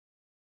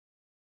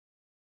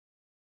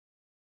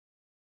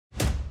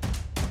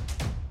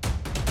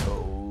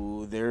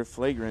They're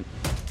flagrant.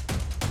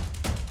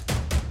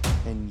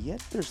 And yet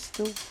they're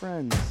still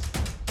friends.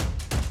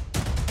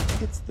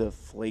 It's the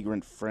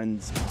Flagrant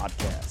Friends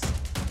Podcast,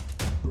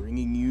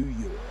 bringing you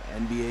your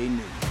NBA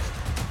news.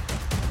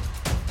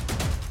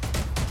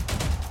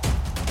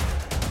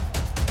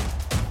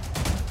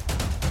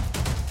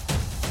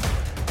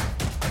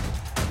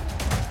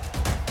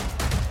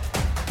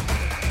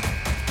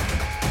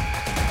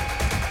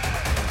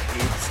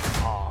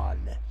 It's on.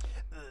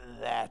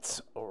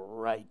 That's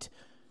right.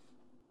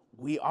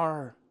 We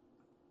are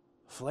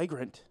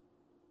flagrant.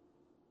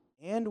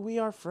 And we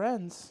are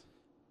friends.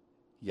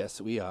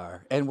 Yes, we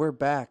are. And we're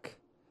back.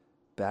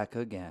 Back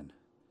again.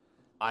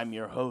 I'm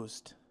your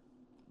host,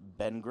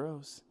 Ben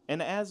Gross.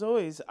 And as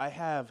always, I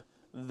have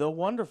the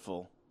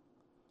wonderful,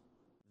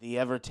 the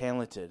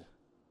ever-talented,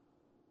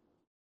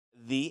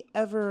 the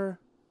ever-vescent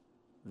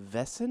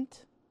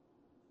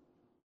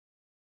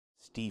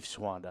Steve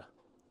Schwanda.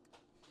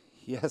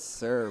 Yes,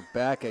 sir.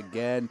 Back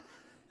again.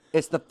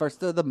 It's the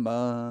first of the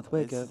month.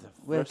 Wake up.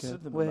 Wake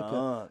up. Wake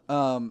up.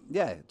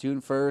 Yeah, June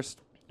 1st.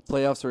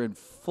 Playoffs are in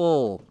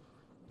full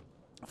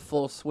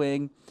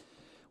swing.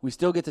 We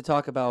still get to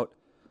talk about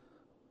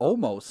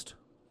almost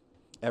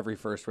every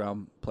first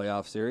round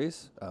playoff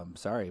series.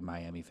 Sorry,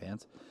 Miami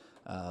fans.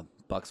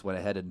 Bucks went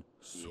ahead and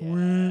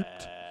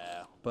swept.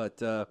 Yeah.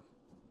 But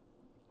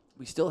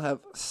we still have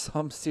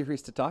some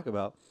series to talk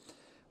about,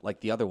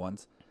 like the other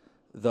ones.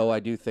 Though I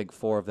do think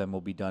 4 of them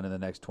will be done in the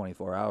next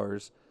 24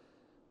 hours.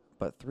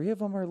 But 3 of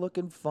them are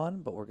looking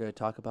fun, but we're going to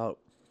talk about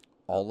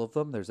all of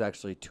them. There's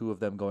actually 2 of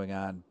them going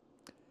on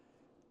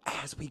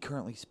as we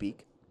currently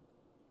speak.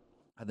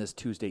 On this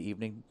Tuesday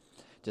evening,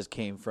 just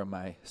came from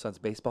my son's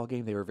baseball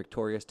game. They were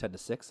victorious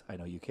 10-6. I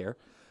know you care.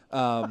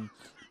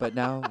 But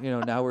now,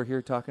 now we're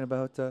here talking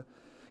about,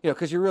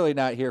 because you're really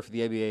not here for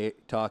the NBA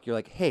talk. You're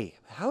like, hey,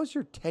 how's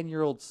your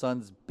 10-year-old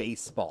son's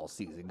baseball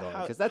season going?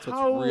 Because that's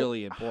what's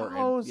really important.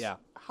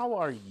 How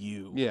are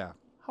you? Yeah.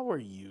 How are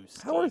you,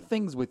 Steve? How are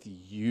things with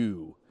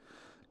you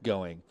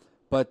going?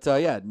 But,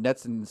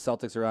 Nets and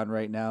Celtics are on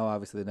right now.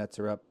 Obviously, the Nets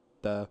are up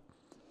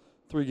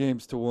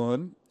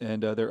 3-1,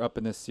 and they're up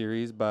in this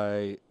series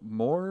by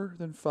more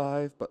than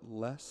 5, but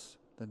less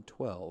than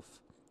 12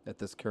 at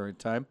this current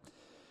time.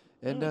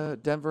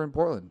 And Denver and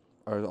Portland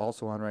are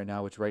also on right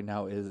now, which right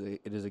now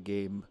it is a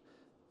game.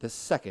 The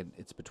second,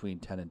 it's between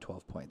 10 and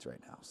 12 points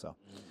right now. So,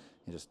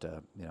 and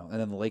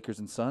then the Lakers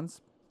and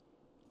Suns.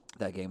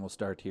 That game will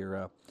start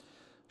here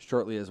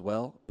shortly as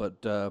well.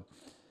 But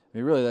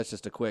really, that's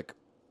just a quick.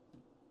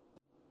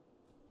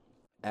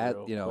 Quick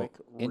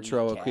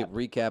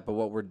recap of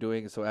what we're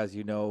doing. So as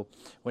you know,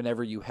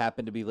 whenever you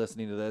happen to be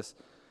listening to this,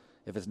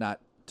 if it's not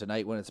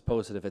tonight when it's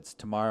posted, if it's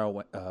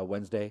tomorrow,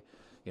 Wednesday,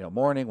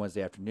 morning,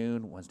 Wednesday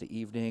afternoon, Wednesday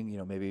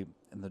evening, maybe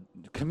in the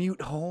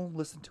commute home,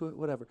 listen to it,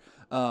 whatever.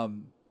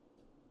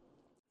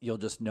 You'll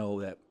just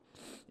know that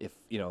if,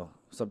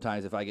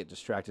 sometimes if I get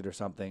distracted or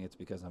something, it's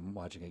because I'm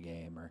watching a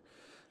game or,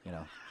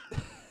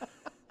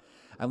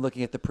 I'm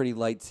looking at the pretty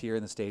lights here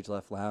in the stage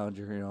left lounge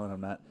or, and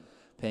I'm not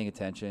paying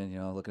attention,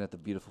 looking at the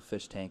beautiful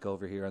fish tank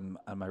over here on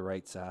my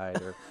right side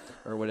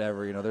or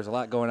whatever. There's a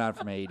lot going on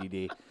for my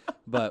ADD.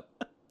 But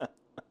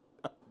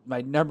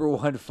my number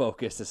one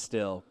focus is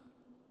still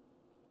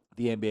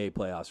the NBA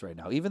playoffs right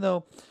now. Even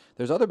though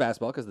there's other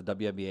basketball because the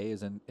WNBA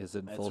is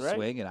in full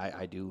swing, and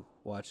I do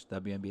watch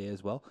WNBA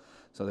as well.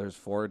 So there's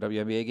 4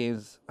 WNBA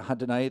games on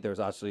tonight. There's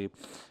actually a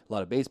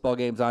lot of baseball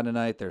games on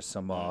tonight. There's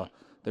some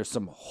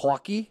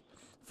hockey.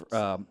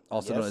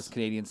 Also known as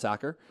Canadian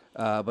soccer,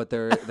 but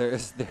there's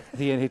the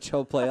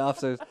NHL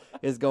playoffs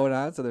is going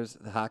on. So there's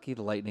the hockey.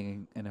 The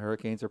Lightning and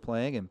Hurricanes are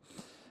playing, and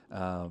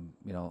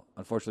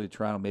unfortunately,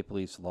 Toronto Maple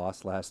Leafs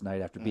lost last night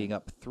after being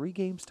up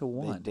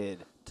 3-1. They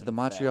did to the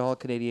Montreal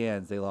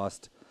Canadiens. They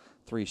lost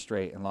 3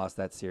 straight and lost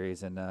that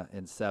series in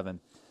 7.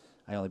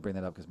 I only bring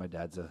that up because my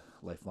dad's a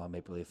lifelong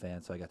Maple Leaf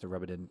fan, so I got to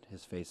rub it in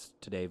his face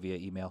today via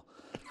email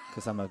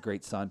because I'm a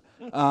great son.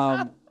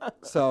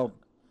 So.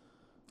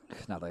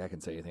 Not like I can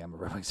say anything. I'm a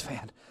Red Wings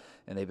fan,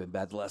 and they've been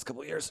bad the last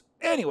couple of years.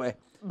 Anyway,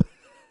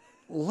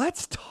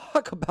 let's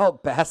talk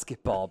about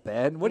basketball,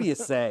 Ben. What do you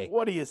say?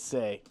 What do you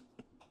say?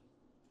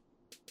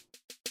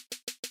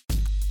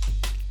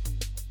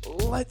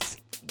 Let's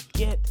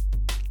get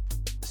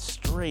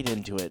straight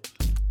into it,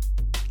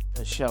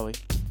 shall we?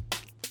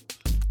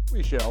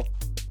 We shall.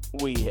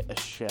 We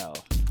shall.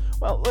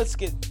 Well, let's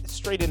get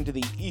straight into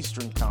the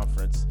Eastern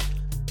Conference.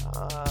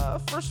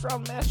 First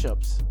round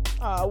matchups.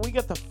 We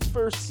got the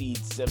first seed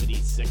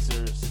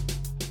 76ers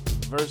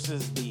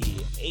versus the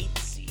 8th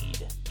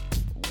seed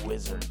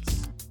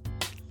Wizards.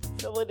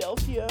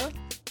 Philadelphia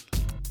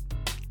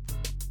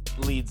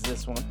leads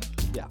this one.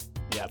 Yeah.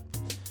 Yep.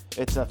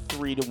 It's a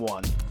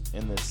 3-1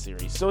 in this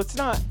series. So it's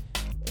not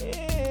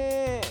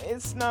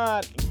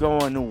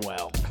going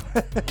well.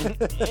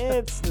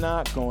 It's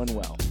not going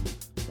well.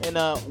 And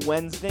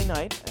Wednesday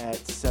night at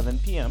 7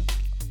 p.m.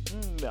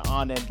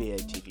 on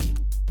NBA TV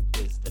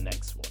is the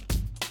next one.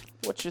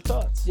 What's your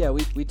thoughts? Yeah,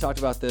 we talked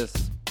about this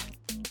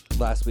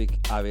last week,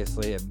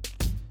 obviously, and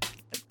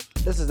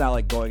this is not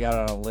like going out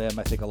on a limb.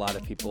 I think a lot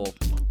of people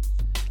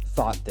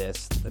thought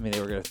this. I mean,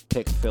 they were going to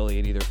pick Philly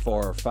in either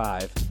 4 or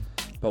 5.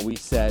 But we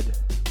said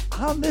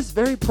on this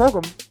very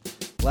program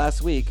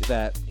last week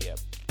that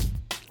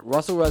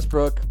Russell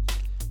Westbrook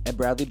and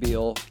Bradley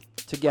Beal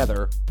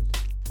together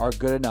are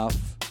good enough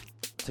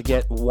to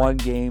get one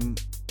game,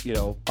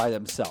 by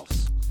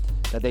themselves.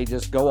 That they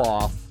just go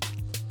off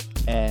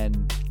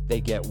and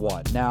they get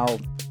one. Now,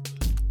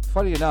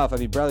 funny enough, I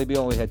mean, Bradley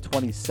Beal only had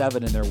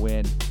 27 in their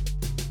win.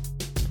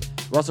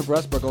 Russell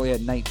Westbrook only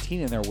had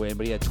 19 in their win,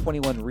 but he had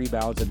 21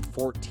 rebounds and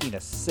 14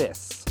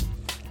 assists.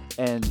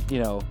 And,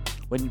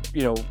 when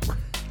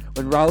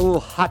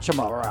Raul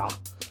Hachimura,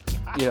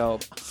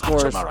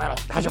 scores,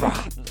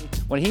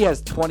 when he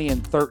has 20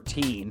 and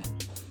 13,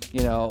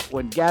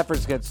 when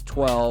Gafford gets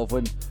 12,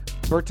 when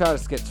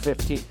Bertans gets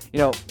 15,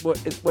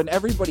 when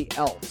everybody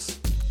else,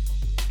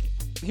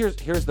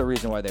 here's the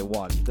reason why they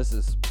won. This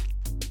is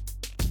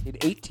in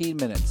 18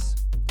 minutes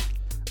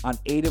on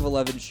 8 of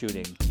 11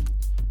 shooting.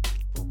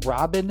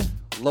 Robin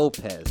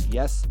Lopez,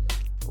 yes,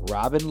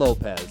 Robin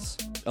Lopez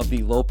of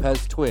the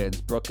Lopez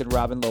twins, Brooke and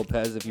Robin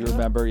Lopez, if you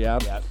remember,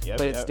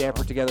 played at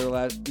Stanford together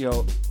last year,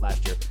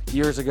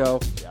 years ago,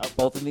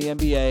 both in the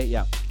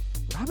NBA,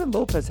 Robin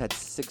Lopez had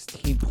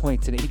 16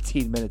 points in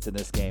 18 minutes in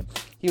this game.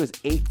 He was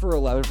 8 for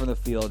 11 from the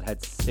field and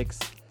had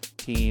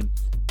 16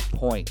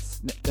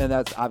 points. And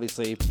that's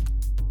obviously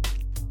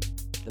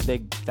the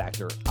big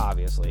factor,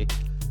 obviously.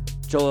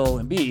 Joel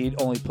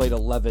Embiid only played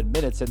 11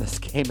 minutes in this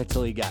game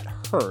until he got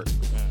hurt.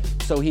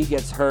 So he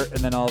gets hurt, and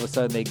then all of a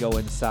sudden they go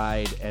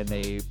inside and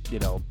they,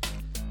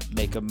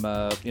 make him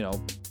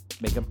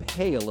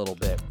pay a little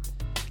bit.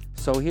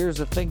 So here's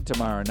the thing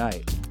tomorrow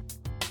night.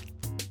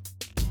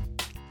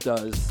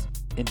 Does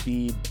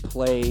Embiid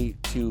play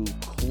too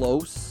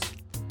close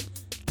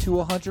to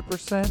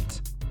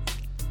 100%?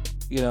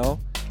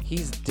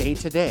 He's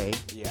day-to-day.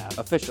 Yeah.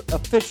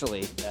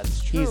 Officially.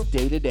 That's true. He's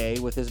day-to-day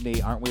with his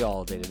knee. Aren't we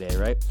all day-to-day,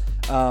 right?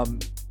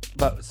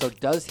 But so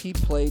does he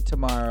play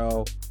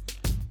tomorrow,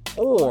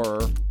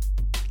 or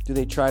do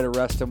they try to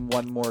rest him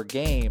one more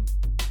game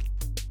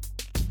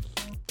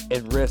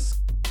and risk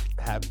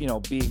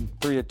being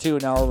 3-2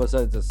 and now all of a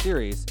sudden it's a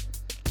series?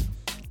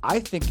 I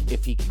think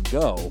if he can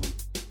go,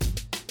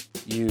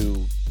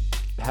 you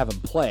have him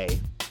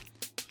play,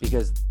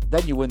 because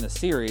then you win the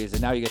series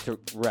and now you get to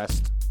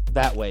rest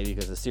that way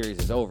because the series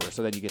is over.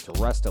 So then you get to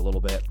rest a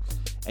little bit,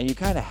 and you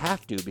kind of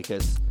have to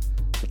because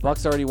the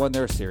Bucks already won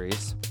their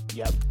series.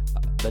 Yep.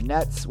 The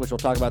Nets, which we'll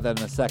talk about that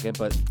in a second,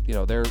 but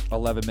they're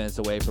 11 minutes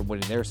away from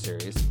winning their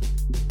series.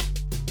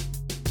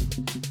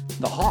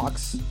 The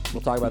Hawks,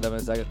 we'll talk about them in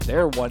a second.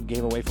 They're one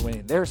game away from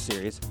winning their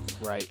series.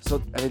 Right.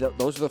 So I mean,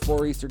 those are the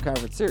 4 Eastern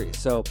Conference series.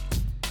 So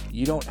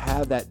you don't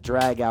have that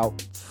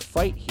drag-out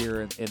fight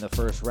here in the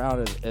first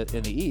round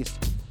in the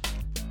East.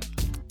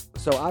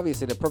 So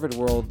obviously, in a perfect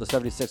world, the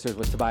 76ers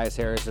with Tobias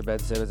Harris and Ben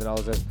Simmons and all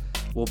of this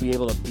will be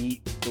able to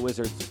beat the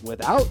Wizards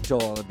without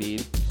Joel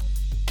Embiid.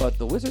 But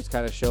the Wizards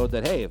kind of showed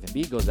that, hey, if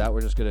Embiid goes out,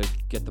 we're just going to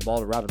get the ball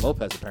to Robin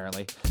Lopez,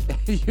 apparently.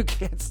 You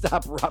can't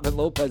stop Robin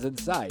Lopez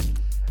inside.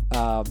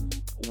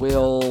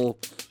 Will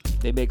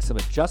they make some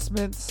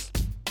adjustments?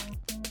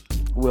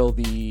 Will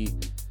the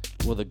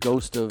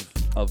ghost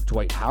of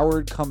Dwight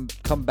Howard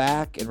come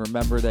back and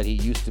remember that he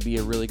used to be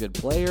a really good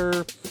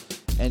player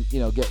and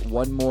get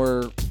one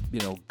more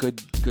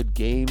good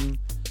game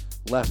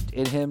left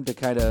in him to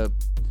kind of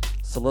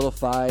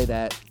solidify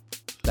that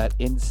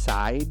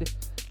inside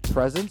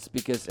presence?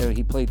 Because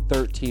he played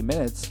 13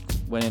 minutes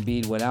when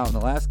Embiid went out in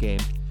the last game,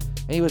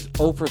 and he was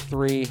 0 for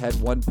 3, had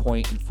 1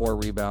 point and 4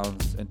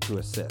 rebounds and 2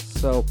 assists.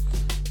 So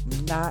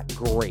not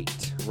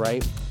great,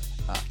 right?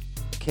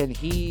 Can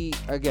he,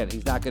 again,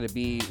 he's not going to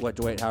be what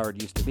Dwight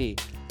Howard used to be,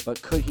 but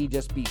could he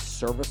just be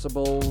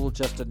serviceable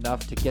just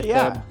enough to get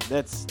them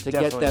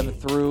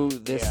through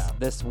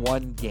this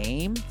one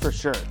game? For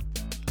sure.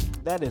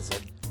 That is a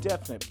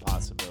definite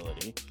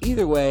possibility.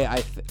 Either way,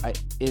 I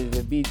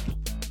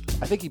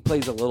think he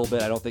plays a little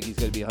bit. I don't think he's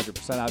going to be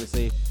 100%,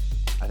 obviously.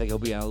 I think he'll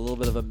be on a little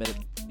bit of a minute,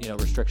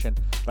 restriction,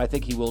 but I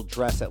think he will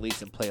dress at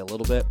least and play a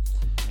little bit.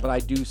 But I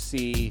do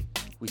see,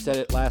 we said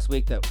it last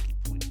week that,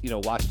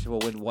 Washington will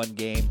win one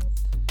game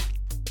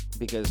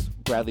because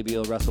Bradley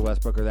Beal and Russell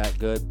Westbrook are that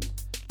good.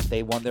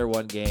 They won their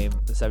one game.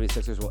 The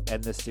 76ers will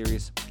end this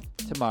series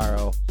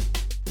tomorrow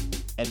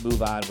and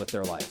move on with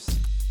their lives.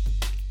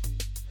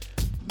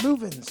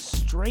 Moving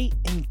straight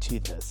into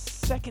the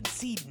second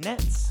seed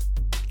Nets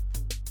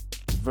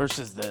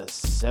versus the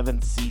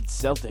 7th seed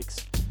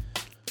Celtics.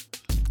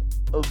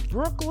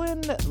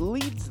 Brooklyn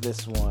leads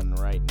this one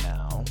right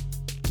now,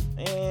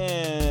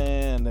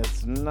 and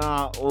it's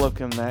not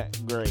looking that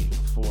great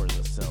for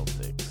the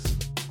Celtics.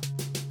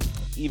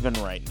 Even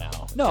right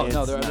now. No,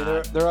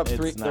 they're up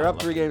 3. They're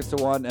up 3 games to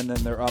 1, and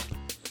then they're up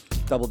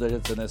double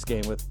digits in this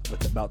game with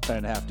about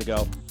 10.5 to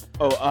go.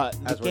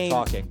 As we're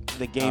talking,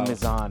 the game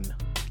is on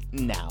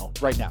now.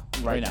 Right now.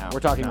 We're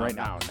talking right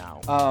now.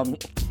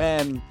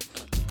 And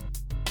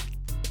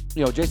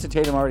Jason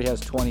Tatum already has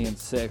 20 and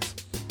 6.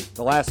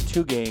 The last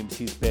 2 games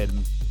he's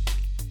been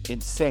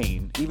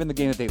insane. Even the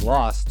game that they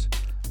lost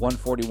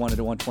 141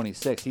 to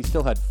 126. He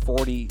still had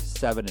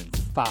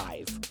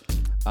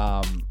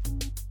 47-5.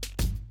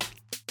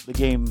 The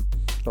game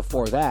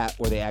before that,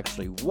 where they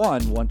actually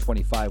won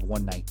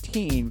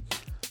 125-119,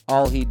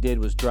 all he did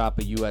was drop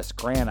a U.S.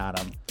 Grand on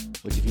him,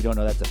 which if you don't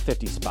know, that's a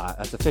 50 spot.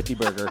 That's a 50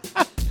 burger.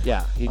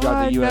 Yeah, he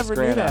dropped the U.S.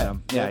 Grand on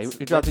him. Yeah,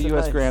 he dropped the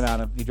U.S. Grand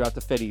on him. He dropped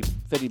the 50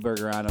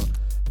 burger on him,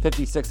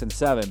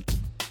 56-7.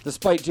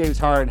 Despite James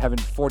Harden having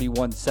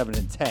 41, 7,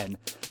 and 10,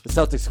 the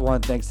Celtics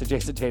won thanks to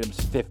Jason Tatum's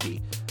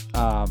 50.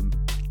 But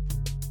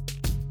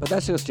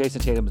that's just Jason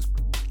Tatum's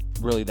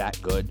really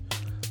that good.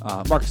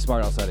 Marcus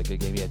Smart also had a good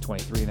game. He had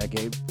 23 in that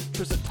game.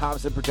 Tristan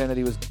Thompson pretended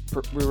he was.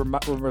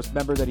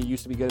 Remember that he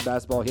used to be good at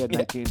basketball. He had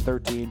 19,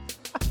 13.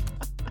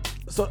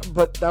 So,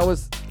 but that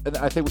was. And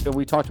I think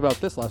we talked about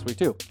this last week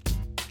too.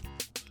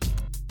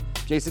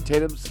 Jason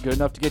Tatum's good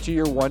enough to get you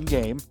your one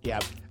game.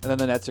 Yep. And then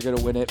the Nets are going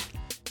to win it.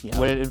 Yep.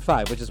 Win it in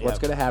 5, which is what's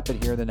going to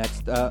happen here in the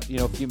next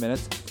few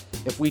minutes.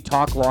 If we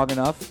talk long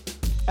enough,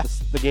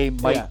 the game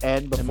might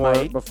end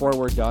before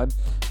we're done.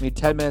 I mean,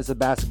 10 minutes of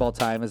basketball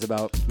time is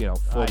about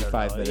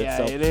 45 minutes. Yeah,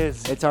 so it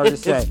is. It's hard to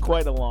say. It's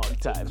quite a long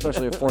time,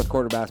 especially a fourth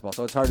quarter basketball.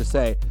 So it's hard to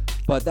say.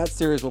 But that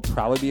series will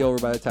probably be over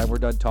by the time we're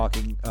done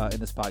talking in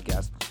this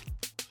podcast,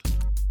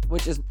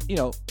 which is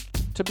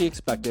to be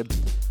expected.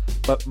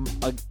 But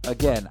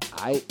again,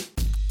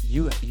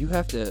 you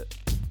have to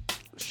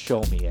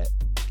show me it.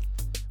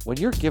 When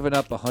you're giving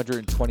up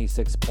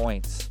 126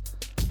 points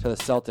to the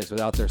Celtics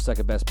without their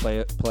second best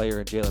player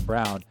in Jaylen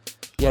Brown,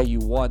 yeah, you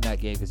won that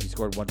game because you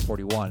scored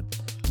 141.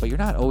 But you're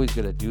not always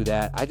going to do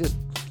that. And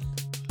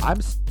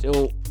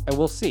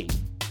we'll see.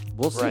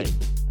 We'll see.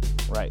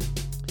 Right.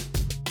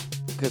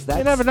 Because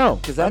you never know.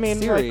 Because that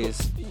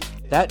series,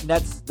 that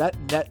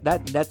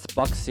Nets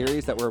Bucks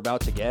series that we're about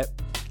to get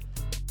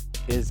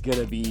is going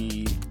to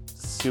be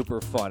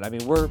super fun. I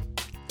mean, we're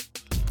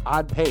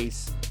on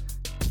pace.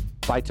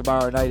 By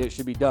tomorrow night, it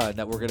should be done.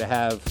 That we're going to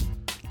have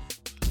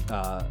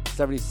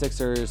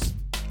 76ers,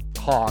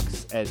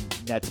 Hawks, and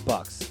Nets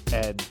Bucks,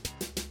 and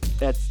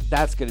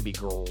that's going to be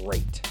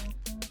great.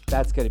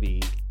 That's going to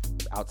be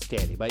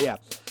outstanding. But yeah,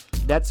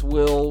 Nets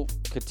will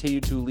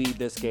continue to lead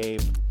this game,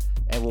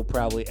 and we'll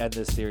probably end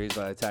this series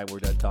by the time we're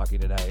done talking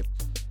tonight.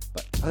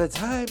 But by the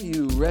time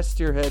you rest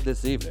your head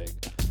this evening,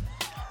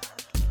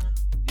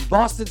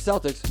 Boston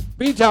Celtics,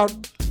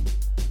 B-Town.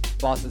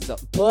 Boston.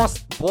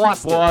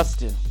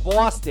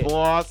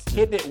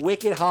 Hitting it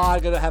wicked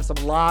hard. Gonna have some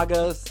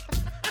lagers.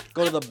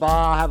 Go to the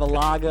bar, have a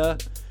lager.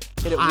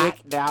 Hit it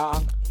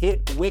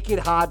hit wicked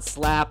hard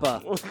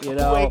slapper.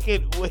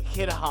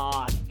 Wicked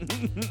hard.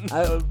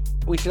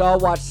 We should all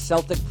watch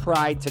Celtic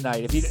Pride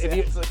tonight.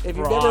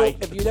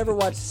 If you never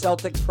watched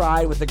Celtic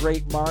Pride with the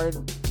great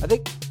Damian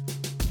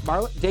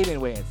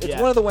Wayans.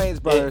 It's one of the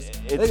Wayans brothers. I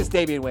think it's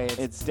Damian Wayans.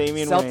 It's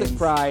Damian Celtic Wayans.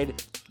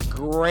 Pride.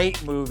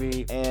 Great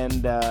movie,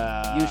 and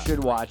you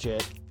should watch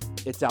it.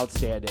 It's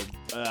outstanding.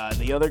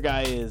 The other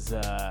guy is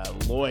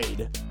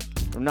Lloyd,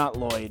 or not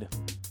Lloyd.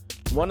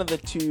 One of the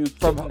two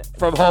from Home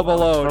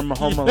Alone. From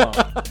Home Alone.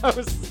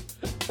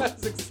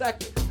 That's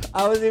exactly.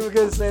 I was even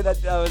gonna say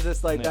that. I was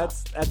just like,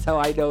 that's how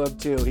I know him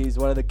too. He's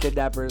one of the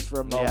kidnappers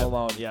from Home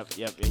Alone. Yep.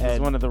 He's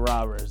one of the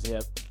robbers.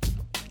 Yep.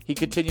 He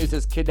continues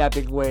his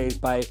kidnapping ways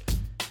by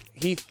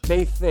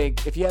they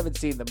think, if you haven't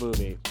seen the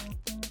movie,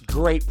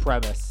 great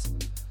premise.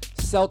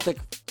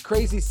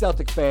 Crazy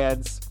Celtic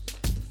fans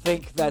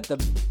think that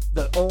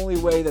the only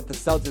way that the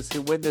Celtics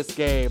can win this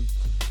game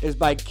is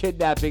by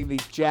kidnapping the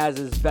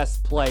Jazz's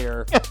best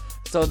player,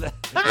 so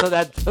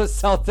that the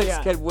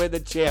Celtics can win the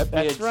championship.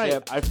 That's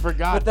right. I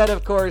forgot. But then,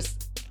 of course,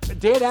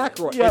 Dan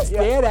Aykroyd.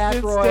 Dan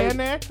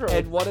Aykroyd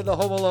and one of the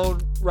Home Alone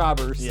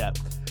robbers. Yeah.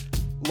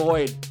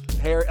 Lloyd,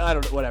 Harry, I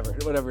don't know, whatever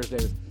his name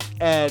is.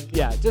 And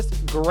yeah,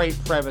 just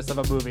great premise of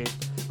a movie.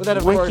 But then,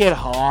 of course, wicked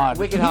hard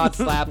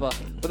slapper.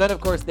 But then,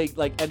 of course, they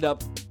end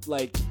up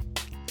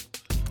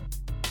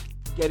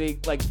getting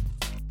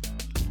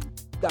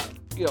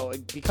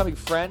becoming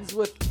friends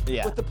with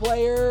the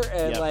player,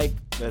 and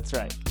that's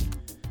right.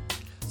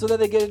 So then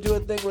they get into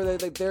a thing where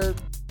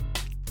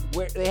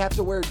they have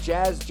to wear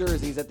Jazz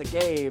jerseys at the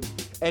game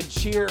and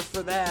cheer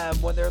for them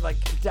when they're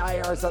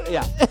die or something.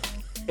 Yeah.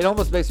 It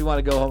almost makes me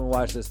want to go home and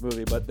watch this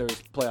movie, but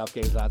there's playoff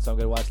games on, so I'm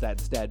going to watch that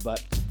instead.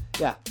 But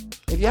yeah,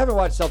 if you haven't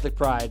watched Celtic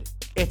Pride,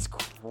 it's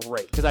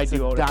great because I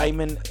do own it on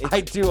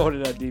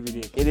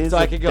DVD. It is, so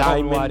I can go home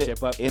and watch it.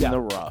 But in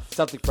the rough,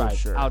 Celtic Pride,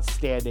 sure.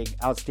 outstanding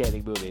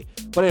movie.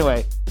 But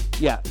anyway,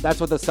 yeah,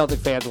 that's what the Celtic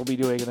fans will be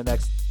doing in the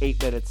next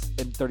 8 minutes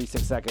and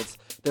 36 seconds.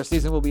 Their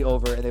season will be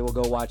over, and they will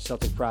go watch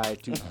Celtic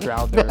Pride to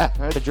drown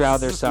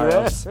their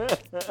sorrows.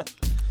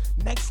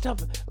 Next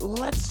up,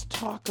 let's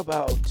talk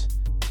about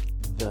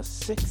the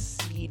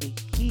 6th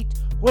seed Heat.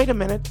 Wait a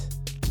minute.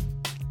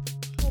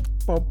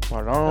 Not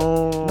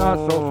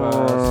so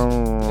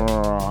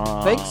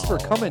fast. Thanks for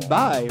coming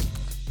by,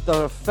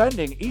 the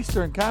defending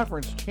Eastern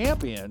Conference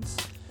champions.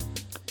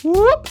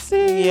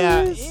 Whoopsie.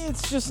 Yeah,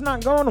 it's just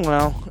not going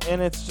well,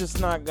 and it's just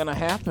not going to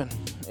happen.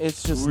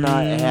 It's just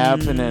not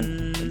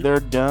happening.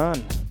 They're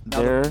done.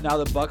 Now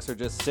the Bucks are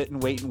just sitting,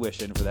 waiting,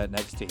 wishing for that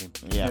next team,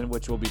 Yeah.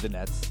 which will be the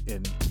Nets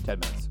in 10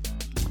 minutes.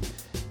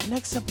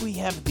 Next up, we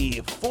have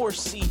the 4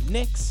 seed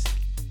Knicks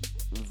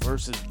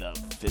versus the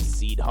 5th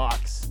seed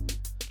Hawks.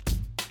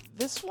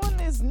 This one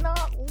is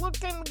not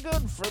looking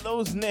good for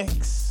those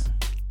Knicks.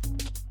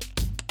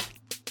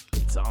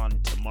 It's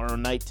on tomorrow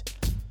night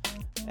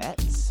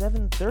at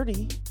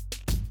 7:30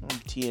 on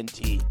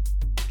TNT.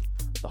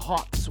 The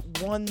Hawks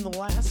won the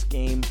last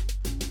game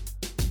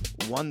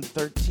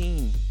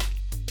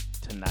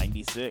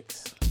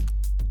 113-96.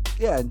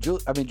 Yeah, and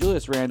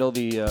Julius Randle,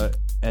 the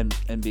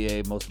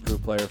NBA Most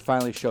Improved Player,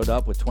 finally showed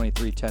up with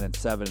 23, 10, and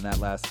 7 in that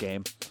last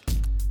game.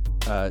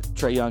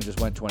 Trae Young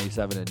just went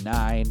 27 and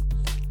 9.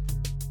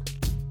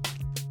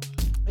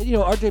 And,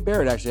 RJ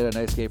Barrett actually had a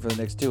nice game for the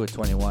Knicks, too, with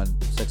 21,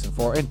 6, and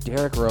 4. And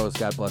Derrick Rose,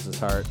 God bless his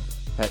heart,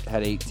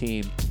 had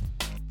 18.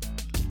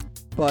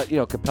 But,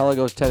 Capella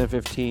goes 10 and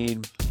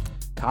 15.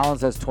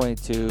 Collins has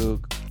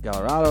 22.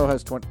 Gallardo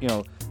has 20.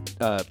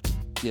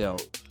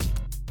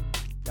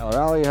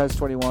 Gallardo has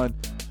 21.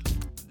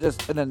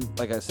 And then,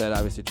 like I said,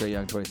 obviously Trae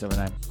Young 27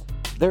 and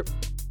 9.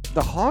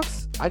 The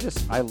Hawks, I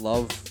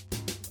love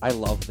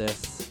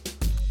this.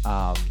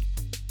 And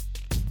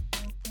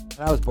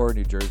I was born in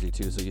New Jersey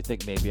too, so you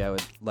think maybe I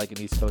would like an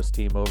East Coast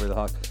team over the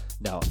Hawks.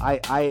 No,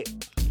 I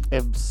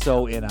am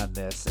so in on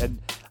this,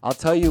 and I'll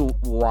tell you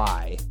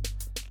why.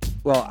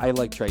 Well, I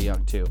like Trae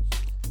Young too,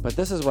 but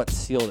this is what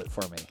sealed it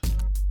for me.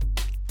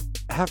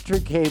 After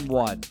game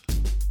 1,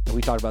 and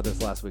we talked about this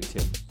last week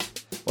too,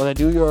 when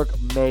the New York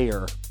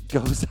mayor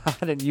goes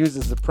on and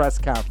uses a press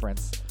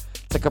conference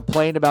to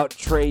complain about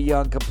Trae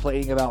Young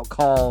complaining about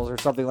calls or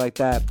something like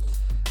that,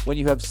 when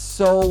you have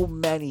so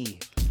many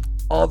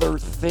other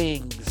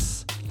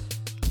things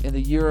in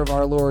the year of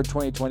our Lord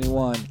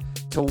 2021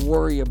 to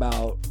worry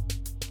about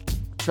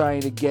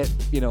trying to get,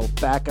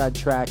 back on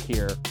track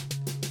here.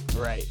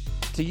 Right.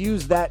 To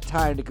use that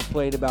time to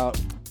complain about,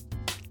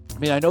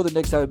 I know the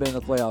Knicks haven't been in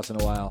the playoffs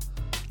in a while,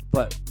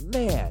 but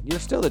man, you're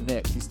still the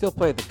Knicks. You still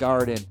play at the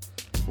Garden,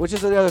 which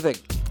is the other thing.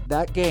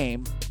 That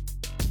game,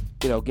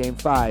 game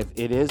 5,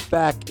 it is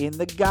back in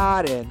the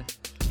Garden.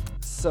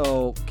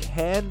 So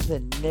can the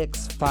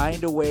Knicks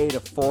find a way to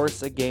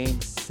force a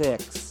game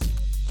 6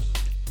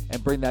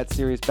 and bring that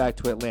series back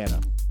to Atlanta?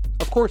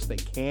 Of course they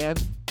can.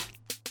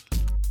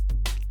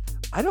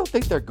 I don't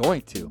think they're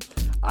going to.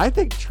 I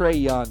think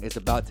Trae Young is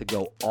about to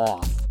go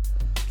off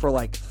for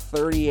like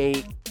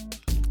 38,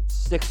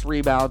 6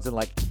 rebounds, and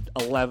like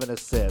 11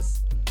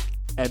 assists,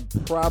 and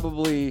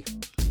probably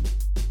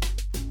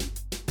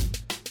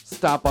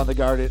stomp on the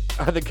Garden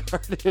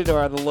or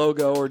on the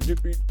logo, or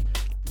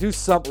do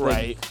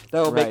something that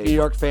will make New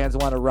York fans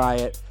want to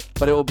riot,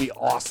 but it will be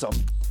awesome.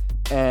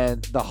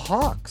 And the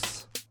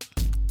Hawks,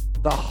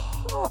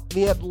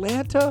 the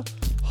Atlanta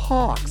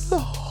Hawks,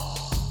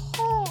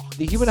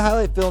 the human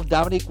highlight film,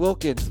 Dominique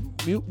Wilkins,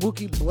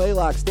 Mookie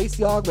Blaylock,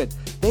 Stacey Augmon,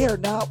 they are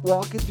not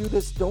walking through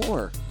this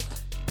door.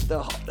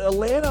 The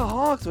Atlanta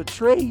Hawks with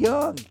Trae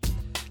Young,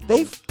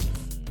 the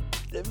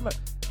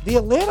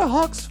Atlanta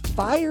Hawks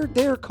fired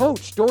their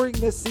coach during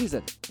this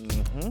season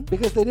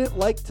because they didn't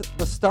like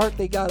the start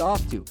they got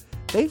off to.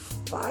 They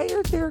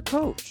fired their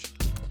coach,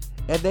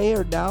 and they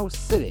are now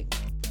sitting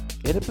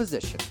in a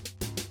position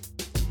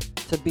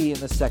to be in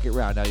the second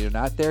round. Now, you're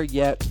not there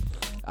yet.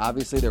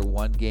 Obviously, they're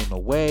one game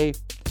away.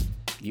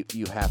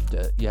 You have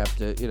to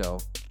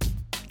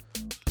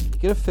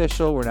make it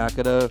official. We're not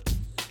gonna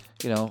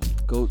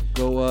go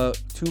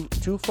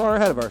too far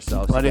ahead of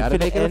ourselves. But you if gotta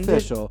it make it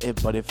official.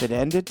 But if it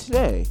ended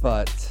today,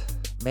 But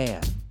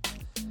man,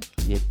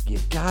 you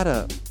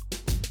gotta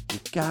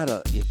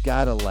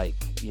like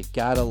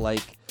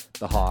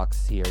the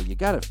Hawks here. You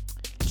gotta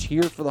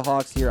cheer for the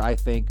Hawks here. I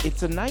think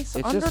it's a nice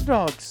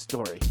underdog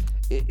story.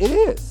 It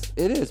is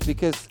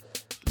because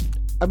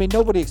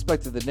nobody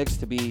expected the Knicks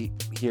to be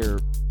here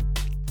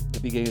at the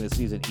beginning of the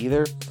season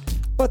either.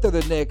 But they're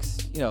the Knicks.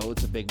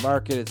 It's a big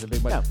market. It's a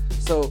big market. Yeah.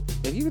 So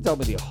if you can tell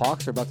me the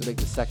Hawks are about to make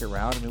the second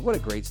round, what a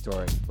great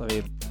story.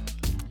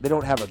 They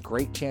don't have a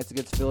great chance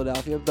against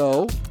Philadelphia,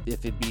 though.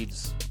 If Embiid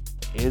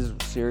is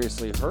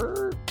seriously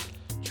hurt,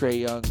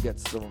 Trae Young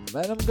gets some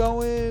momentum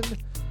going,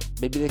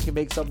 maybe they can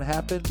make something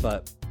happen.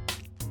 But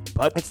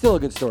it's still a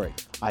good story.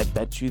 I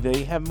bet you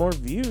they have more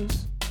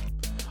views.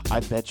 I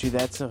bet you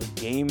that's a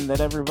game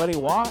that everybody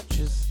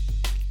watches.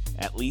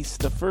 At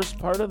least the first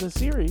part of the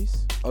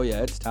series. Oh,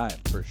 yeah, it's time,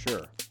 for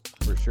sure.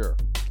 For sure.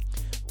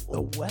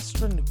 The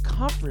Western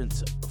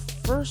Conference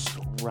first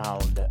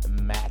round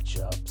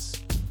matchups.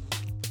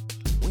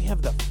 We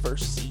have the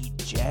first seed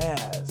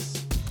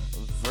Jazz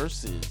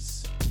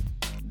versus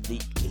the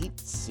 8th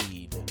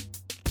seed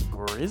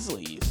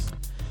Grizzlies.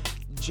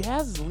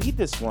 Jazz lead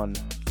this one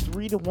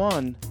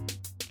 3-1.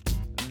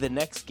 The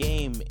next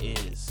game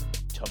is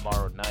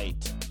tomorrow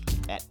night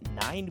at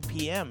 9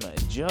 p.m.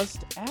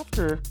 just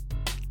after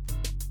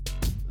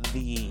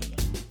the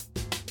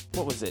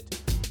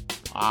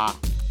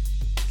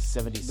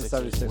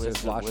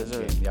 76ers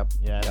Washington game.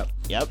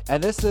 Yep.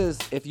 And this is,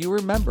 if you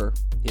remember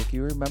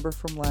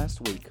from last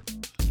week,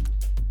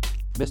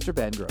 Mr.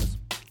 Ben Gross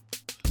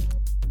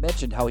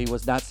mentioned how he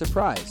was not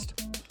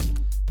surprised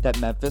that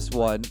Memphis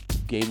won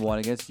Game 1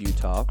 against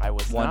Utah. I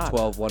was not.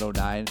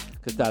 112-109,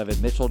 because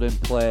Donovan Mitchell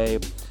didn't play,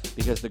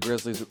 because the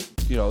Grizzlies,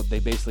 they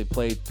basically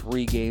played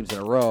 3 games in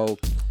a row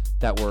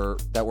that were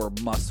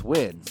must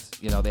wins.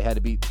 They had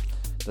to beat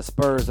the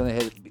Spurs and they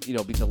had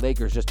to, beat the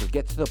Lakers just to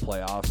get to the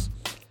playoffs.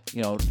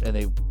 And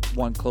they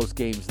won close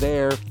games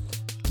there,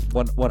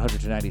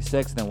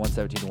 100-96, and then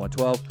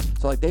 117-112.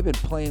 So like they've been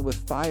playing with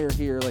fire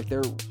here, like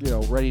they're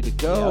ready to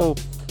go,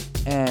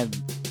 and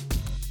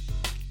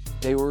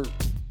they were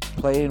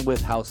playing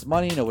with house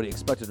money. Nobody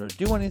expected them to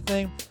do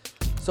anything.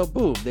 So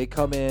boom, they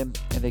come in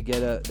and they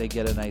get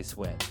a nice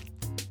win.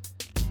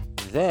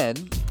 Then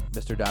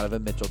Mr.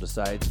 Donovan Mitchell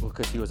decides,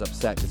 because he was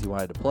upset because he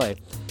wanted to play,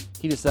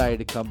 he decided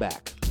to come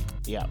back.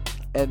 Yeah.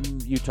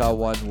 And Utah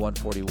won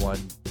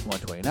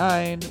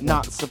 141-129.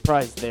 Not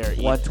surprised there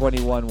either.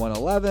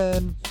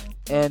 121-111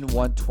 and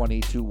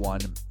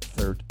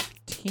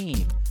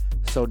 122-113.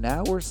 So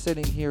now we're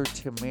sitting here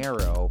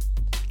tomorrow,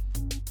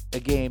 a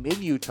game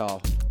in Utah.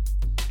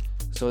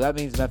 So that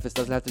means Memphis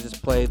doesn't have to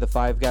just play the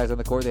 5 guys on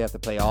the court. They have to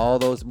play all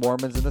those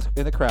Mormons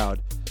in the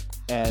crowd.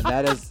 And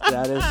that is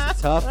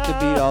tough to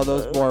beat all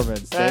those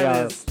Mormons.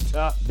 That is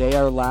tough. They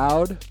are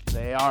loud.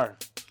 They are.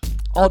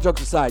 All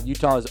jokes aside,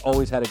 Utah has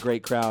always had a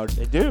great crowd.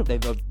 They do.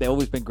 They've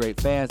always been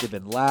great fans. They've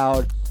been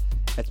loud.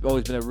 It's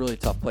always been a really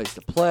tough place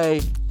to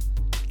play.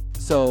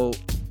 So,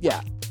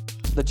 yeah,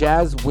 the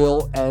Jazz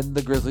will end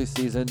the Grizzlies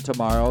season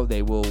tomorrow.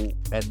 They will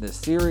end this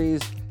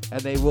series, and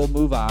they will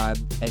move on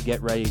and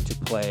get ready to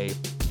play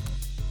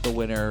the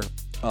winner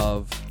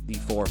of the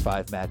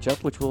 4-5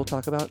 matchup, which we'll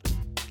talk about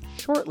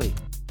shortly.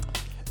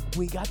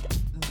 We got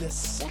the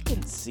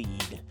 2nd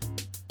seed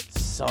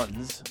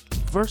Suns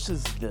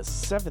versus the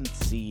 7th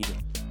seed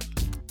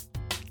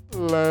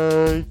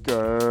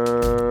Lakers.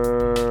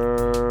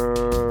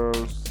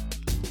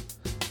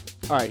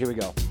 All right, here we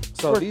go.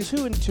 So we're these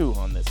 2-2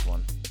 on this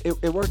one.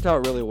 It worked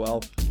out really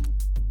well.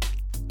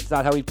 It's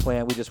not how we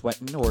planned. We just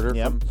went in order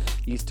from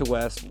east to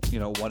west.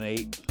 1,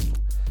 8,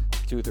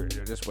 2, 3.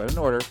 It just went in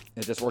order.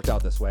 It just worked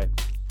out this way.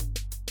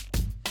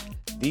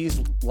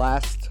 These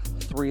last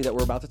 3 that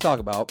we're about to talk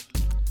about,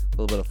 a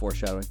little bit of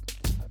foreshadowing,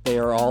 they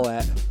are all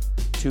at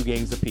 2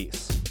 games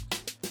apiece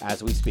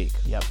as we speak.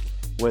 Yep.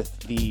 With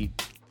the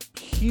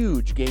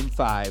huge Game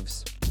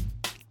 5s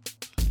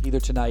either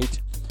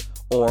tonight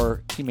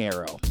or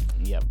tomorrow.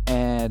 Yep.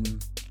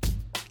 And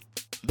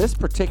this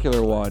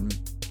particular one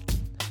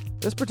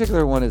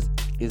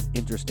is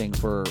interesting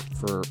for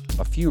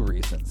a few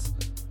reasons.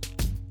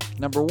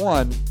 Number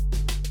one,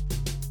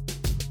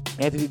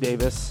 Anthony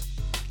Davis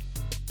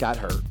got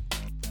hurt,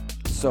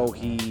 so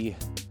he's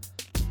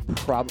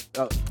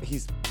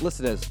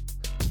listed as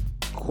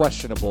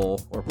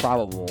questionable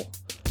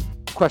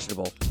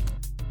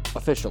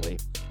officially,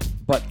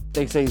 but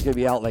they say he's going to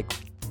be out like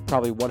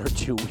probably 1 or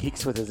 2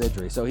 weeks with his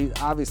injury, so he's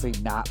obviously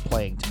not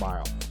playing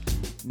tomorrow.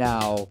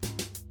 Now,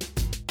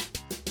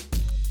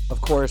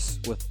 of course,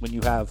 when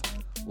you have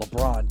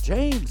LeBron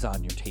James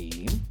on your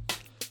team,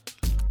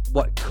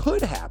 what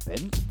could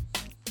happen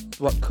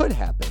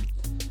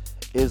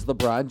is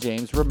LeBron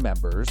James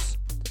remembers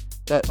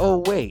that,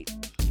 oh wait,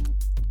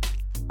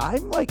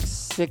 I'm like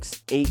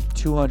 6'8",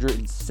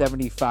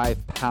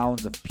 275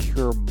 pounds of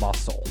pure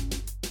muscle.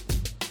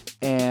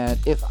 And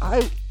if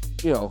I,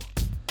 6'9",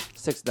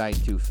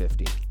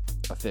 250,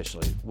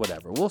 officially,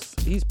 whatever.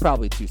 He's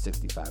probably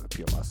 265 of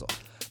pure muscle.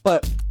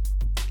 But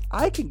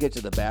I can get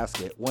to the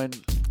basket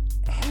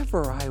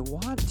whenever I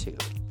want to.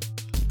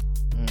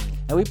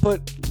 And we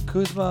put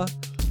Kuzma,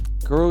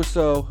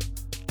 Caruso,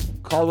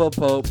 Caldwell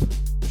Pope,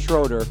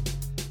 Schroeder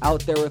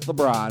out there with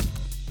LeBron,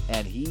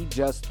 and he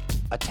just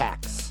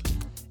attacks.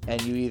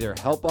 And you either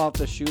help off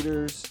the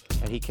shooters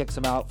and he kicks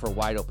them out for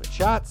wide open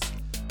shots,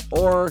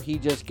 or he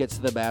just gets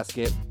to the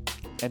basket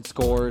and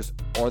scores,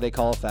 or they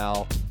call a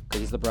foul because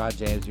he's LeBron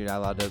James. You're not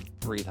allowed to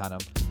breathe on him.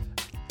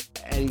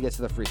 And he gets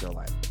to the free throw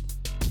line.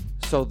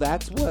 So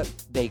that's what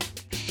they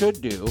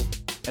should do,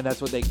 and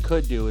that's what they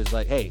could do is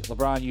like, hey,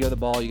 LeBron, you have the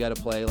ball. You got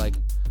to play like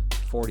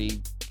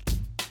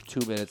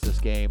 42 minutes this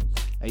game,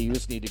 and you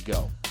just need to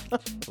go.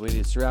 We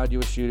need to surround you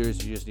with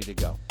shooters. You just need to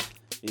go.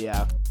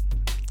 Yeah.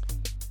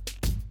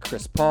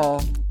 Chris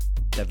Paul,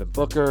 Devin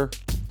Booker,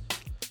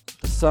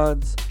 the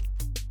Suns.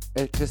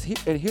 And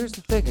here's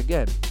the thing,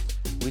 again,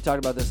 we talked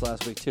about this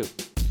last week too.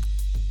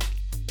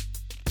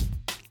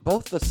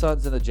 Both the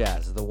Suns and the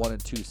Jazz, the 1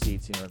 and 2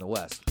 seeds here in the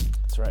West,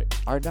 That's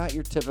right. are not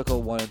your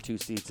typical 1 and 2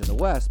 seeds in the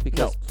West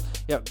because,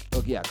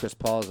 Chris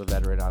Paul is a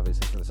veteran,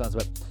 obviously, for the Suns,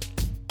 but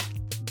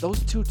those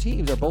 2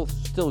 teams are both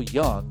still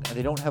young, and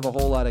they don't have a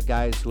whole lot of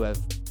guys who have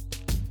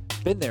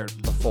been there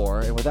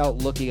before. And without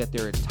looking at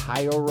their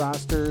entire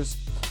rosters,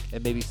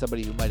 and maybe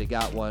somebody who might have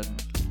got one,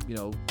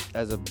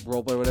 as a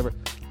role player or whatever,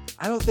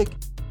 I don't think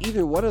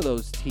either one of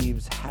those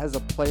teams has a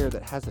player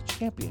that has a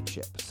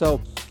championship.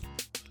 So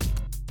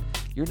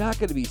you're not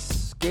going to be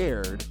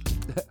scared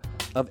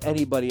of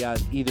anybody on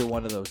either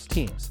one of those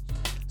teams.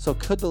 So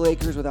could the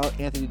Lakers, without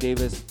Anthony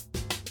Davis,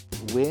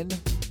 win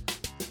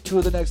 2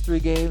 of the next 3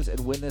 games and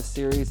win this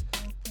series?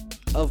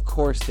 Of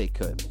course they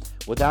could.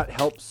 Would that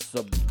help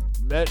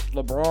cement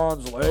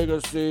LeBron's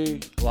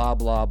legacy? Blah,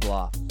 blah,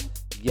 blah.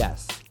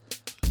 Yes.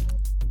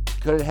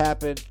 Could it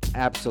happen?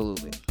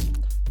 Absolutely.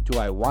 Do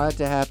I want it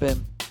to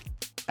happen?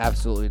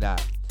 Absolutely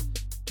not.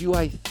 Do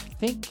I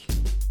think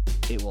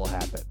it will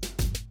happen?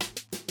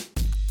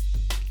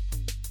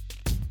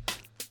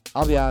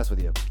 I'll be honest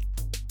with you.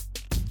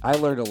 I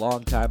learned a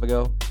long time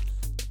ago,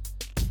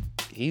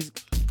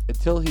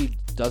 until he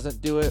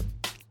doesn't do it,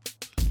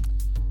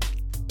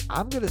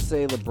 I'm going to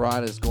say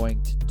LeBron is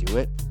going to do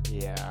it.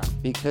 Yeah.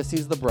 Because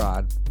he's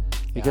LeBron.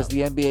 Because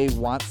the NBA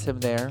wants him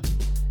there.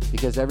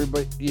 Because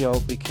everybody,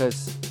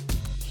 because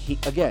he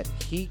can,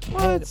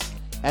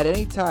 at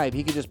any time,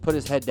 he can just put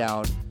his head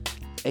down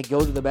and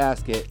go to the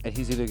basket, and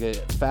he's either going to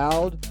get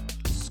fouled,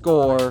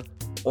 score,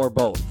 or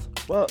both.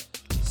 Well,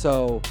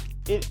 so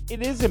it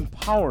is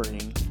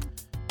empowering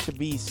to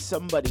be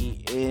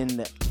somebody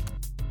in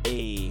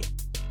a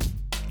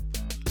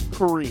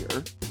career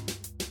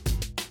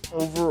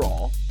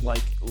overall,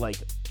 like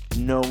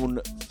known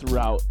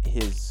throughout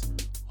his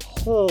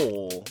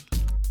whole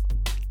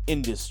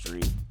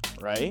industry,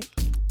 right?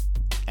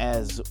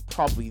 As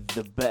probably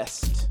the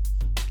best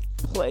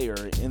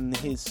player in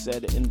his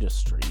said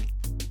industry.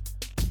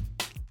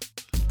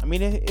 I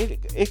mean,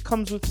 it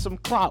comes with some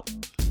clout.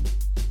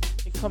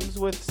 It comes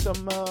with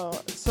some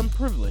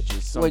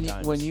privileges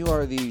sometimes. When you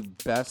are the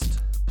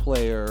best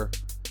player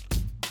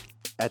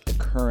at the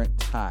current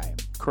time.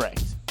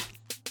 Correct.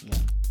 Yeah.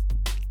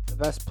 The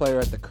best player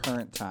at the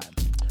current time.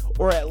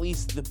 Or at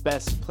least the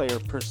best player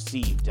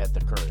perceived at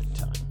the current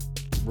time.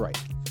 Right.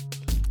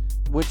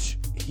 Which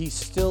he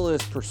still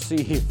is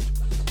perceived.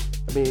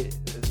 I mean,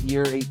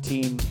 year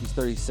 18, he's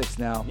 36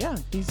 now. Yeah,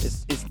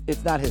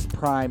 it's not his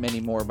prime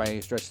anymore by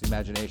any stretch of the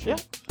imagination. Yeah.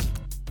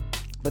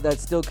 But that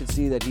still could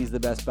see that he's the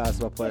best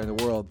basketball player in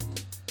the world.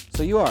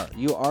 So you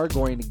are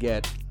going to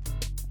get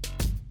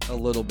a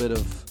little bit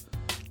of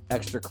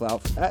extra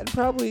clout. And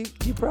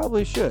you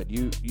probably should.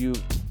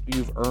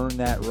 You've earned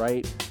that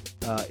right,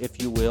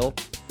 if you will.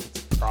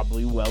 It's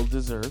probably well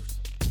deserved.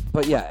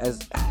 But yeah,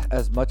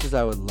 as much as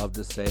I would love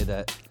to say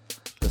that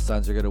the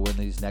Suns are going to win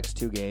these next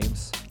two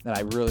games, and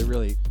I really,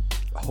 really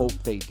hope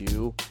they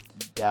do.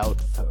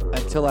 Doubtful.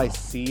 Until I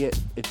see it,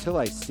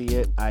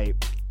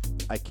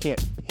 I can't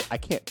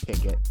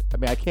pick it. I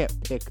mean, I can't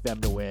pick them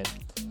to win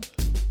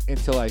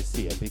until I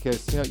see it,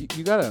 because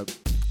you gotta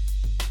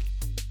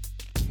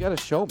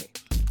show me.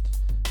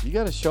 You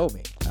gotta show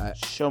me.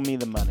 Show me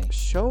the money.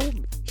 Show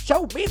me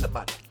the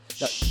money.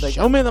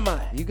 Show me the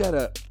money. You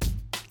gotta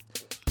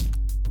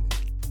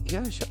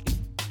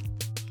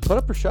put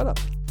up or shut up.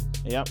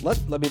 Yep.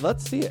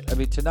 Let's see it. I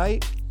mean,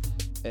 tonight,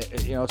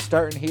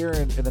 starting here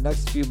in the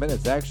next few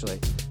minutes,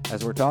 actually,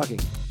 as we're talking,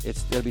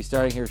 it's gonna be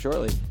starting here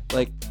shortly.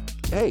 Like,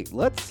 hey,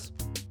 let's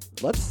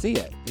see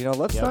it.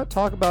 Let's not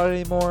talk about it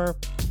anymore.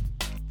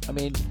 I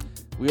mean,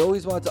 we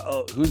always want to,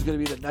 who's going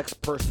to be the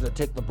next person to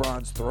take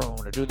LeBron's throne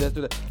or do this,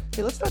 do that.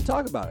 Hey, let's not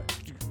talk about it.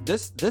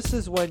 This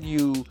is when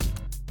you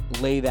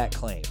lay that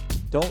claim.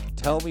 Don't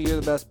tell me you're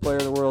the best player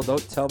in the world.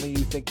 Don't tell me you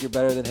think you're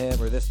better than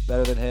him or this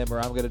better than him or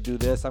I'm going to do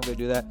this, I'm going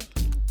to do that.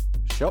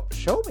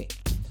 Show me.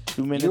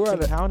 2 minutes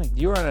and counting.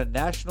 You're on a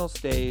national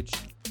stage.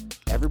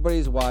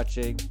 Everybody's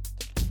watching.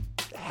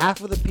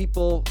 Half of the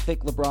people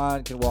think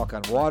LeBron can walk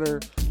on water.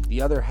 The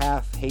other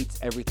half hates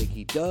everything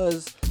he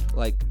does.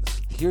 Like,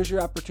 here's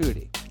your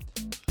opportunity.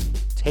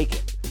 Take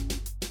it.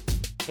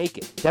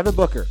 Devin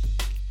Booker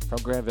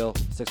from Granville,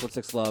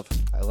 616 Love.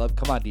 I love.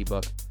 Come on,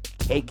 D-Book.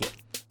 Take it.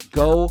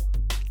 Go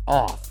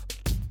off.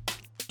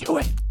 Do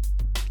it.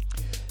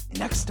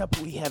 Next up,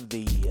 we have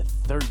the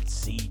 3rd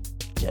seed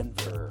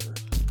Denver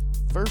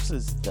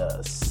versus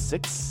the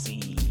 6th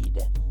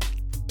seed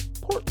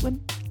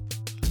Portland.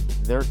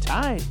 They're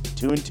tied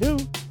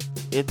 2-2.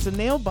 It's a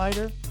nail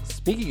biter.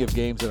 Speaking of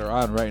games that are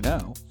on right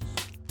now.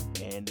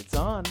 And it's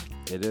on.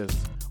 It is.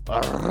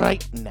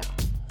 Right now.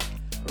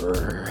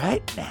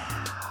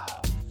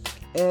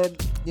 And,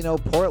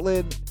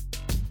 Portland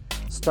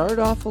started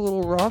off a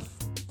little rough.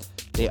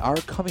 They are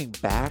coming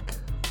back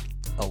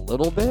a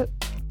little bit.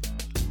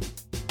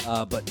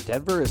 But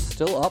Denver is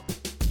still up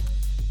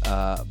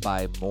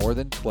by more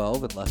than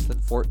 12 and less than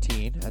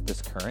 14 at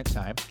this current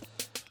time.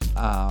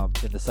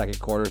 In the second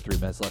quarter, 3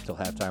 minutes left till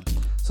halftime.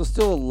 So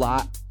still a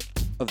lot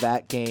of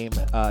that game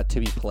to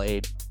be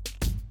played.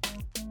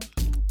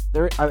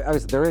 They're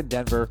in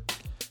Denver.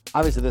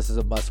 Obviously, this is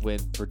a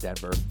must-win for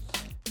Denver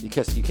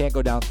because you can't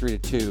go down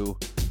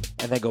 3-2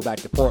 and then go back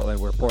to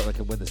Portland, where Portland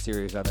can win the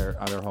series on their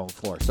home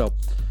floor. So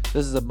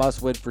this is a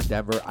must-win for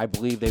Denver. I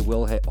believe they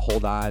will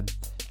hold on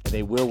and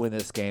they will win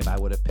this game. I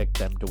would have picked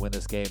them to win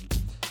this game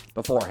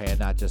beforehand,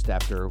 not just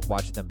after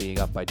watching them being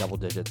up by double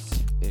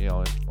digits, and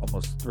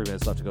almost 3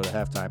 minutes left to go to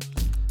halftime.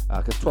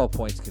 Because 12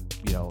 points can,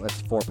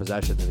 that's 4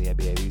 possessions in the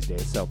NBA these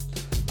days. So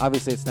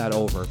obviously it's not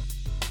over.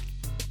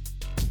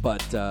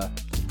 But I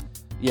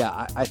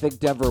think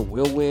Denver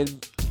will win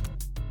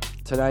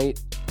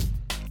tonight.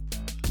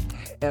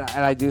 And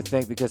I do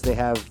think because they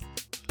have,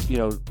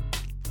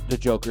 the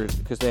Jokers,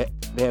 because they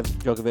have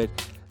Djokovic,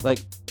 like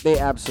they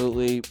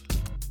absolutely,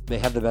 they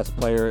have the best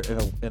player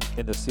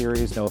in the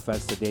series. No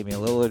offense to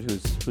Damian Lillard,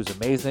 who's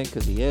amazing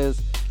because he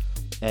is.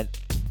 And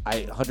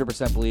I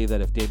 100% believe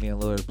that if Damian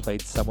Lillard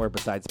played somewhere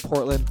besides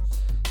Portland,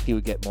 he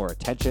would get more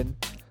attention.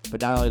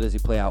 But not only does he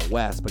play out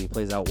west, but he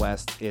plays out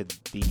west in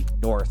the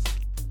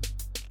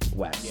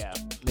northwest. Yeah.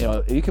 You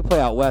know, you can play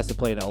out west and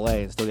play in LA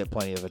and still get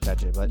plenty of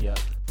attention. But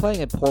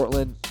playing in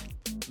Portland,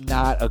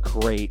 not a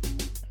great,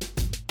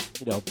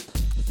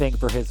 thing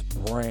for his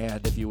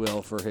brand, if you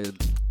will, for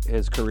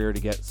his career to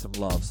get some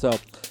love. So,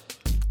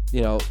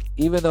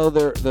 even though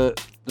the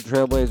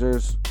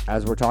Trailblazers,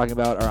 as we're talking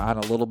about, are on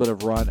a little bit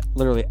of run,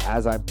 literally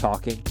as I'm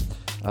talking,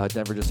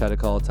 Denver just had to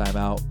call a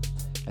timeout,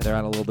 and they're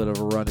on a little bit of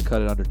a run to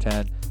cut it under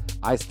 10.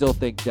 I still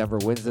think Denver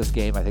wins this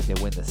game. I think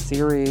they win the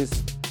series.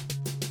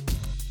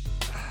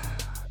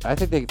 I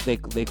think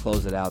they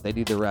close it out. They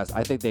need the rest.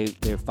 I think they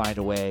find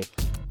a way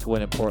to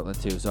win in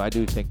Portland too. So I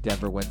do think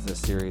Denver wins this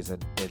series in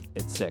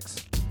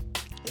 6.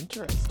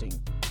 Interesting.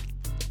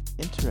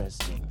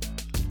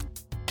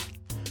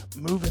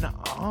 Moving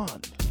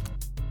on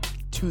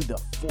to the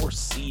 4th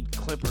seed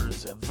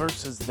Clippers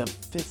versus the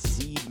 5th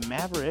seed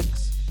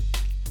Mavericks.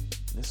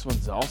 This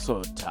one's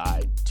also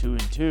tied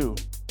 2-2.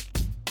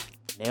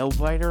 Nail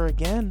biter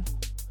again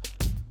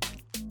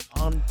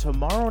on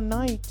tomorrow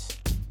night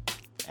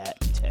at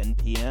 10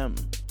 p.m.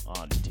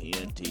 on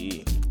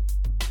TNT.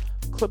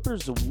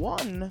 Clippers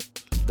won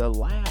the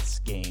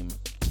last game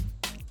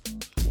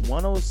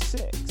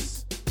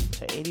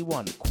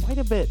 106-81. Quite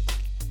a bit.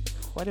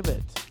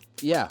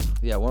 Yeah,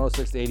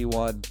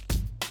 106-81.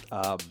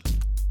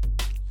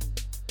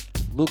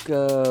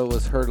 Luka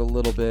was hurt a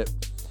little bit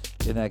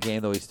in that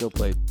game, though he still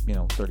played,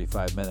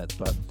 35 minutes.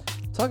 But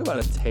talk about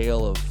a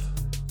tale of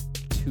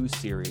 2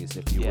 series,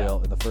 if you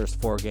will, in the first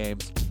 4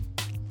 games.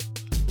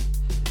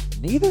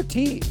 Neither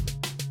team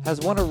has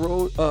won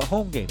a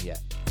home game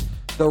yet.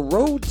 The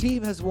road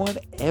team has won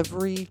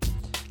every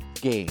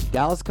game.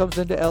 Dallas comes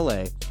into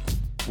LA,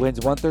 wins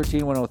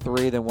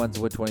 113-103, then wins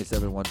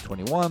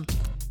 127-121.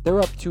 They're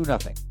up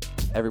 2-0.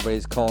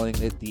 Everybody's calling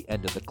it the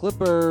end of the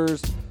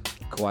Clippers.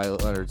 Kawhi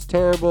Leonard's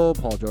terrible.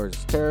 Paul George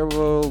is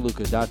terrible.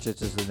 Luka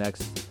Doncic is the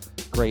next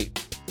great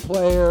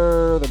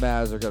player. The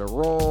Mavs are going to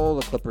roll.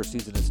 The Clippers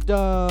season is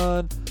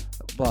done.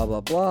 Blah, blah,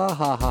 blah.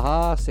 Ha, ha,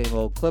 ha. Same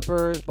old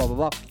Clippers. Blah, blah,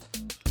 blah.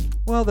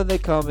 Well, then they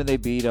come and they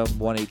beat them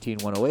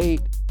 118-108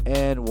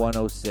 and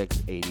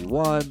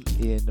 106-81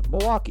 in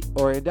Milwaukee.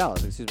 Or in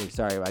Dallas. Excuse me.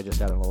 Sorry, I just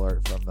got an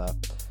alert from the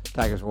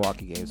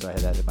Tigers-Milwaukee game, so I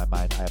had that in my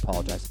mind. I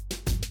apologize.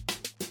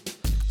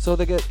 So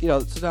they get,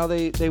 so now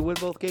they win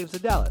both games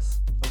in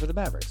Dallas over the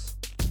Mavericks.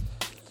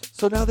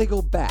 So now they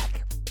go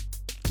back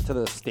to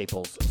the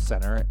Staples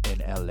Center in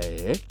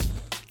LA,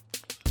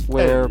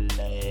 where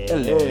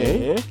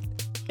LA.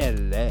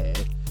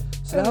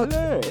 So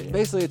now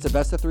basically it's a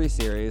best of 3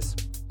 series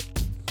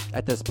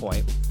at this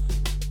point,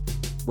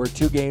 where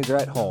 2 games are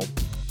at home.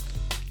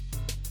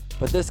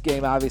 But this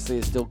game obviously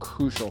is still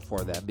crucial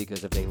for them,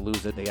 because if they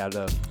lose it, they got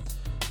to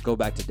go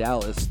back to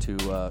Dallas to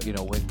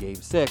win Game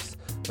 6,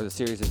 where the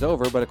series is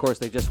over. But of course,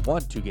 they just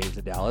won 2 games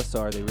in Dallas, so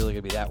are they really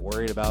going to be that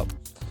worried about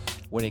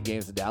winning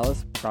games in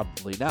Dallas?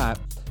 Probably not.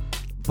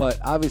 But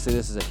obviously,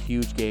 this is a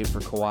huge game for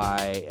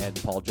Kawhi and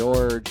Paul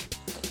George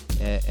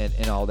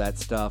and all that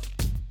stuff.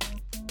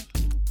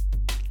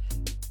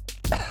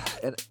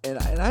 And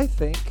I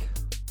think,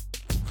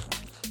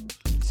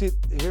 see,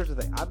 here's the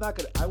thing.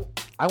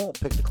 I won't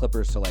pick the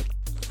Clippers to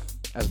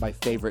as my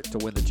favorite to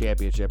win the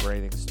championship or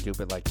anything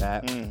stupid like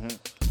that. Mm-hmm.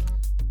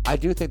 I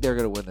do think they're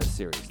going to win this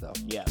series, though.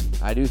 Yeah.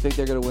 I do think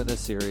they're going to win this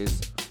series.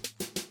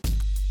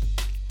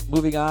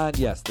 Moving on,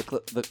 yes, the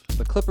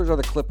Clippers are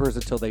the Clippers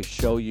until they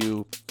show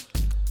you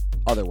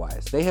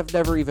otherwise. They have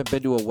never even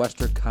been to a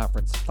Western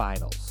Conference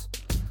Finals,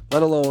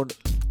 let alone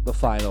the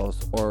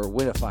Finals or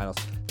win a Finals.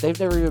 They've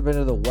never even been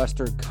to the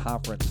Western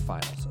Conference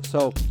Finals.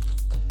 So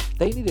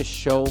they need to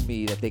show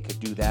me that they could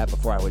do that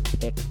before I would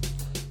pick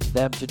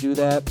them to do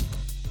that.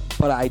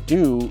 But I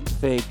do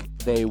think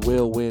they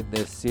will win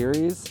this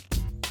series,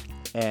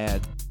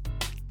 and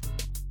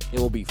it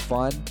will be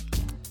fun,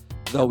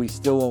 though we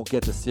still won't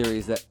get the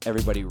series that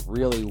everybody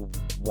really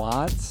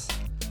wants,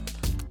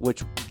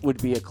 which would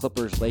be a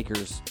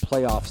Clippers-Lakers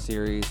playoff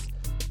series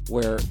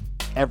where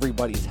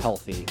everybody's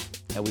healthy,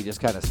 and we just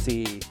kind of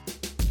see,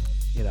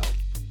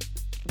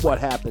 what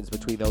happens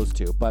between those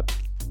two. But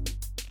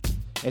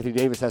Anthony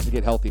Davis has to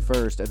get healthy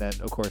first, and then,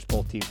 of course,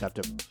 both teams have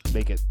to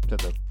make it to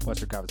the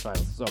Western Conference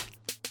Finals. So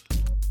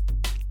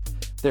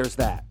there's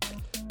that.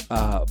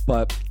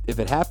 But if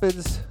it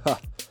happens,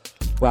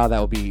 wow, that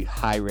would be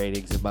high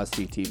ratings and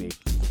must-see TV.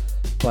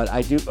 But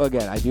I do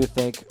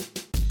think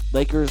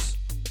Lakers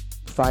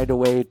find a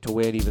way to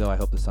win, even though I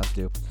hope the Suns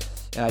do.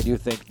 And I do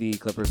think the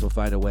Clippers will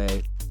find a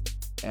way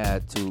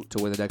to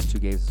win the next 2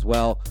 games as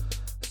well.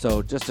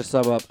 So just to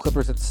sum up,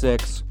 Clippers in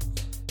 6,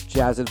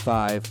 Jazz in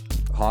 5,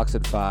 Hawks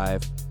in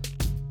 5,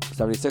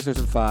 76ers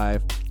in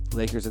 5,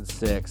 Lakers in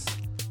 6,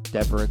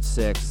 Denver in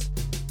 6,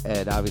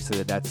 and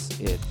obviously the Nets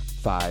in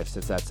 5,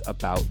 since that's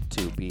about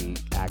to be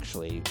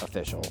actually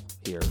official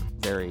here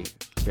very,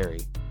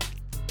 very,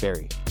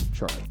 very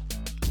shortly.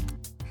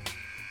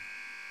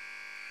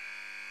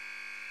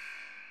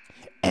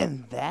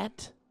 And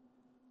that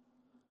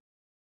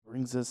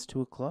brings us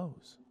to a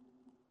close.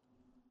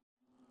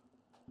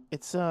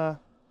 It's a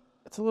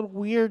little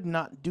weird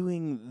not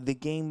doing the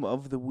game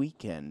of the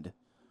weekend,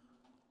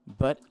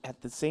 but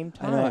at the same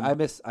time,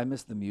 I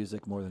miss the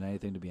music more than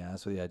anything. To be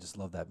honest with you, I just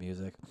love that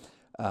music.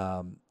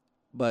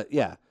 But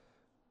yeah,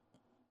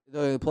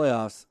 the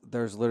playoffs.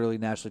 There's literally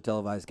nationally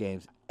televised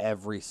games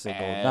every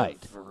single night.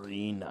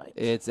 Every night.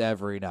 It's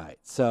every night.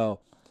 So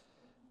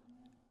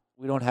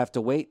we don't have to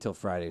wait till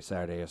Friday,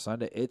 Saturday, or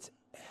Sunday. It's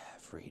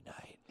every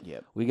night.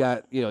 Yep. We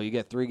got, you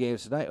get 3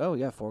 games tonight. Oh, we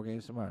got 4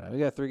 games tomorrow night. We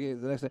got 3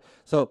 games the next night.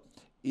 So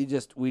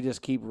we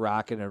just keep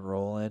rocking and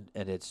rolling,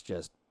 and it's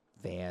just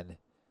fantastic.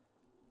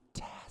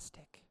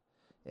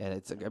 And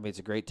it's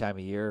a great time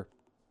of year.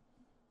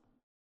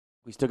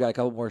 We still got a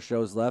couple more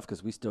shows left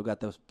because we still got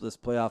this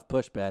playoff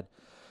push, Ben.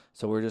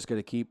 So we're just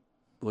gonna keep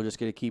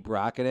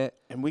rocking it.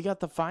 And we got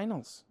the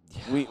finals.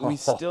 We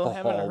still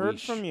haven't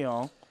heard from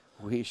y'all.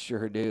 We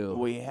sure do.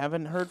 We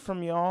haven't heard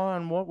from y'all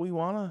on what we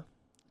want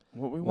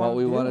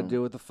to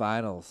do with the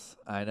finals.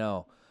 I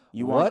know.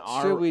 What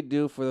should we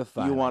do for the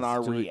finals? You want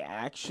our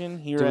reaction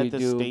here at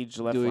the Stage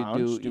Left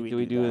Lounge? Do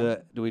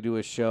we do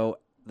a show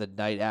the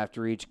night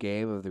after each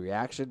game of the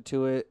reaction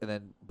to it, and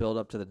then build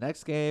up to the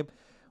next game?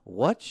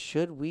 What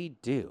should we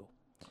do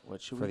for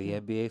the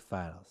NBA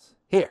Finals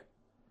here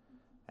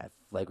at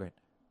Flagrant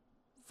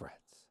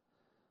Friends?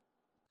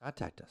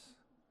 Contact us.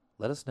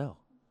 Let us know.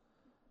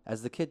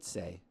 As the kids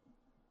say,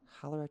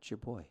 holler at your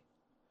boy.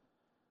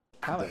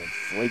 The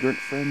Flagrant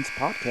Friends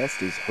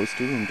podcast is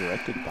hosted and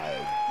directed by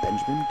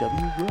Benjamin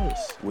W.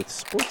 Gross, with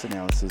sports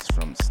analysis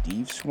from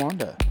Steve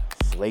Schwanda.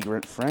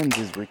 Flagrant Friends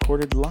is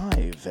recorded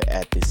live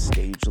at the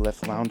Stage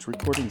Left Lounge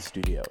recording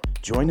studio.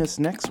 Join us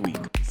next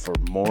week for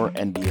more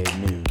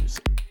NBA news